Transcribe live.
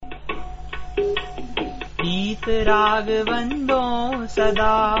गीत राग वंदो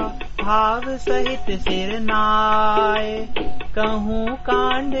सदा, भाव सहित सिर नाय। कहूँ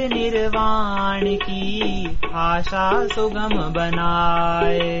कांड निर्वाण की, भाषा सुगम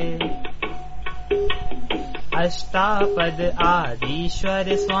बनाए। अष्टापद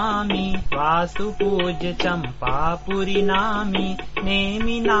आदिश्वर स्वामी, वासुपूज्य चंपापुरी नामी।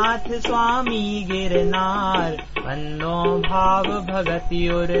 नेमिनाथ स्वामी गिरनार, वंदो भाव भगति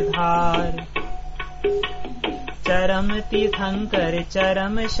उर्धार। चरम तीर्थंकर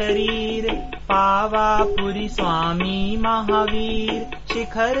चरम शरीर, पावापुरी स्वामी महावीर।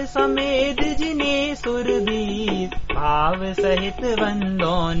 शिखर समेत जिने सुरबीर, भाव सहित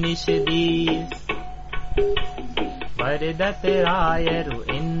वंदो निषदीस। वरदत्त रायरु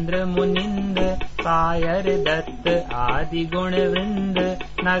इंद्र मुनिंद, कायर दत्त आदि गुण वृंद।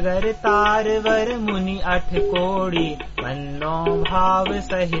 नगर तारवर मुनि 8 कोड़ी, वंदो भाव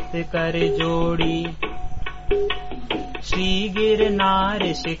सहित कर जोड़ी। श्री गिरनार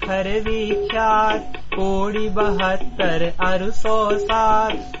शिखर विख्यात, कोड़ी 72 अरु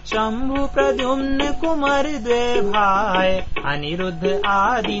 107। शंभु प्रद्युम्न कुमार द्वे भाई, अनिरुद्ध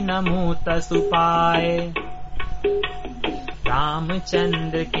आदि नमो तसुपाय।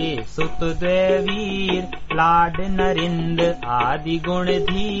 रामचंद्र के सुत द्वे वीर, लाड नरिंद आदि गुण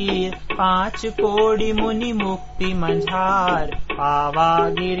धीर। 5 कोड़ी मुनि मुक्ति मंझार, पावा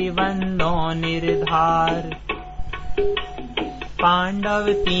गिरि वंदो निर्धार।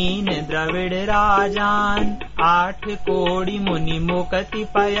 पांडव 3 द्रविड़ राजान, 8 कोड़ी मुनि मुक्ति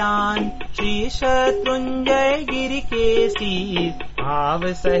पयान। श्री शत्रुंजय गिरि के शीस,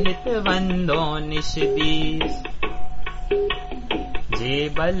 भाव सहित वंदो निषदीस। जे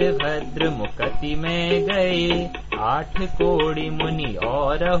बलभद्र मुक्ति में गए, 8 कोड़ी मुनि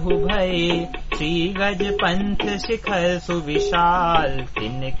औरहु भये। श्री गज पंथ शिखर सुविशाल,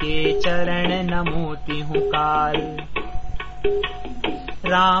 तिनके चरण नमोति हूँ काल।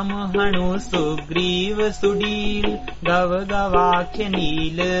 राम हनु सुग्रीव सुडील, गव गवाख्य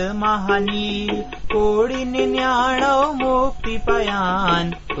नील महानील। कोड़ी 99 मुक्ति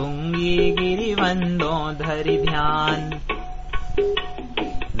पयान, तुंगी गिरि वंदो धरि ध्यान।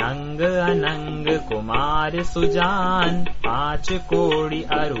 नंग अनंग कुमार सुजान, 5 कोड़ी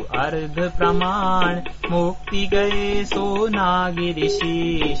अरु अर्ध प्रमाण। मुक्ति गए सोना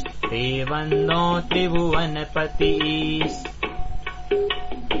गिरिशीष, ते वंदो त्रिभुवन पतीश।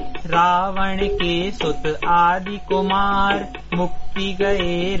 रावण के सुत आदि कुमार, मुक्ति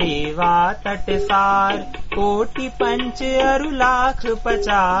गए रेवा तटसार। कोटि 5 अरु लाख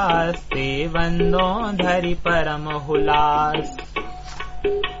 50, ते वंदो धरि परम हुलास।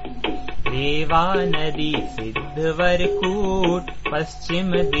 रेवा नदी सिद्धवर कूट,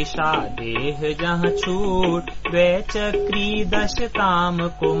 पश्चिम दिशा देह जहाँ छूट। द्वैचक्री 10 काम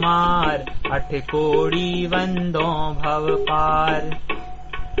कुमार, 8 कोड़ी वंदो भव पार।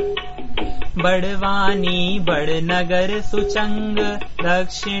 बड़वानी बड़ नगर सुचंग,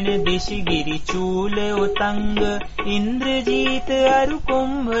 दक्षिण दिश गिरि चूल उतंग। इंद्रजीत अरु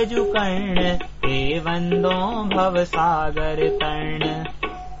कुंभजु कर्ण, ते वंदो भव सागर तर्ण।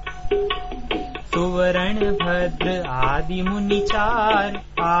 सुवर्ण भद्र आदि मुनि 4,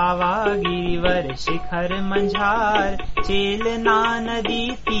 पावा गिरिवर शिखर मंझार। चेलना नदी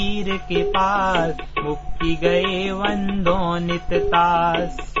तीर के पास, मुक्ति गए वंदो नित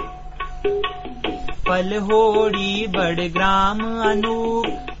तास। पलहोड़ी बड़ ग्राम अनूप,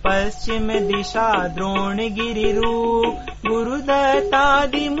 पश्चिम दिशा द्रोण गिरि रूप।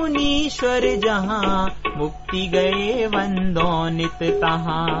 गुरुदत्तादि मुनीश्वर जहाँ, मुक्ति गए वंदो नित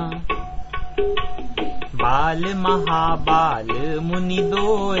तहाँ। बाल महाबाल मुनि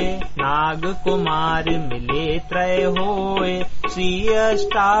दोए, नाग कुमार मिले त्रय होए। श्री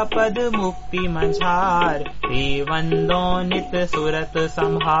अष्टापद मुक्ति मंझार, ते वंदो नित सुरत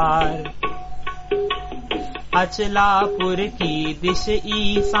संभार। अचलापुर की दिश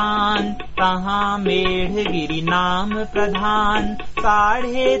ईशान, तहाँ मेढ़ गिरि नाम प्रधान।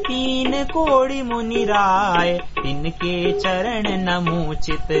 3.5 कोड़ी मुनि राय, तिनके चरण नमो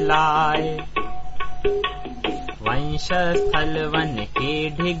चित लाय। वंशस्थल वन के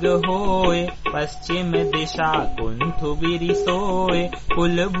ढिग होए, पश्चिम दिशा कुंथु गिरि सोए।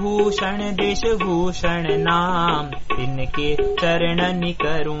 कुलभूषण देश भूषण नाम, तिनके चरणनि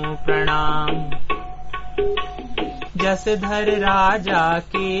करूं प्रणाम। जसधर राजा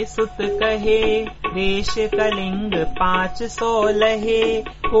के सुत कहे, देश कलिंग 500 लहे।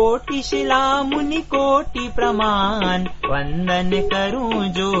 कोटि शिला मुनि कोटि प्रमाण, वंदन करूं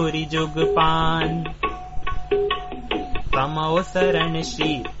जोरि जुग पान। समो शरण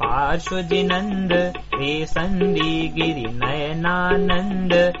श्री पार्श्वजिनंद, वे संदी गिरि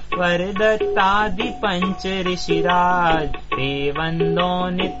नयनानंद, वरदत्तादि पंच ऋषिराज, ते वंदो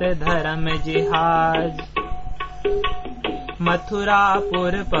नित धर्म जिहाज।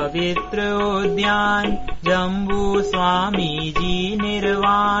 मथुरापुर पवित्र उद्यान, जम्बू स्वामी जी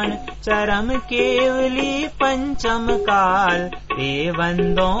निर्वाण, चरम केवली पंचम काल, ते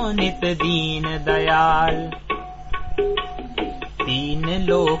वंदो नित दीन दयाल। तीन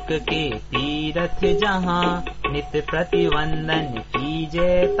लोक के तीरथ जहाँ, नित प्रतिवंदन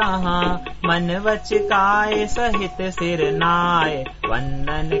कीजय तहाँ, मन वच काय सहित सिर नाय,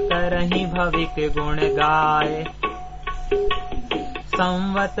 वंदन करहि भविक गुण गाय।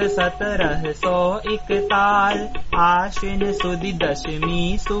 संवत 1701, आश्विन सुदी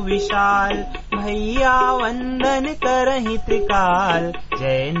दशमी सुविशाल, भैया वंदन करहि त्रिकाल,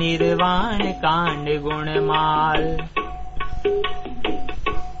 जय निर्वाण कांड गुणमाल।